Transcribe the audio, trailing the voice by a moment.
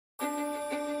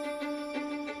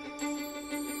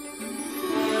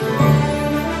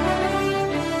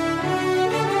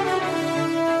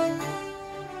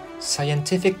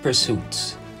Scientific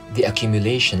pursuits, the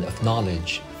accumulation of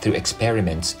knowledge through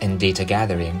experiments and data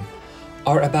gathering,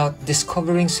 are about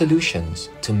discovering solutions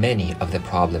to many of the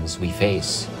problems we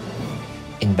face.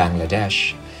 In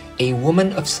Bangladesh, a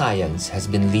woman of science has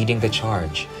been leading the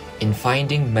charge in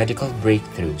finding medical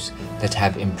breakthroughs that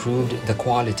have improved the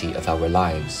quality of our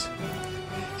lives.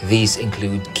 These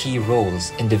include key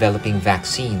roles in developing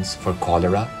vaccines for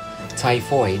cholera,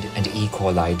 typhoid, and E.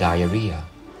 coli diarrhea,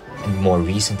 and more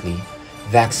recently,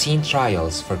 vaccine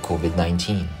trials for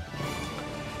COVID-19.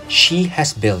 She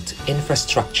has built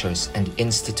infrastructures and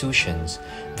institutions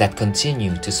that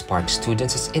continue to spark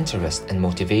students' interest and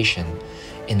motivation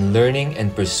in learning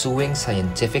and pursuing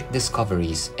scientific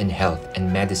discoveries in health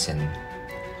and medicine.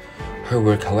 Her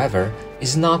work, however,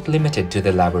 is not limited to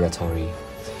the laboratory.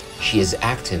 She is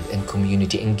active in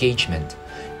community engagement,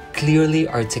 clearly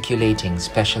articulating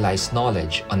specialized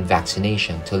knowledge on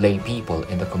vaccination to lay people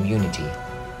in the community.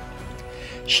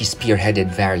 She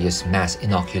spearheaded various mass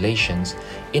inoculations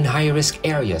in high-risk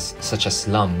areas such as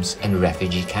slums and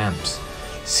refugee camps,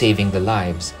 saving the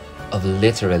lives of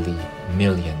literally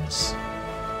millions.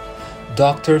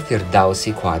 Dr.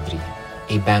 Firdausi Qadri,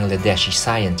 a Bangladeshi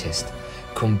scientist,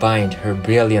 combined her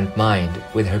brilliant mind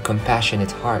with her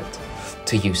compassionate heart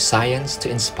to use science to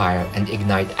inspire and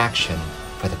ignite action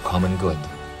for the common good.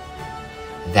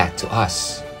 That to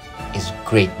us is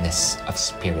greatness of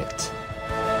spirit.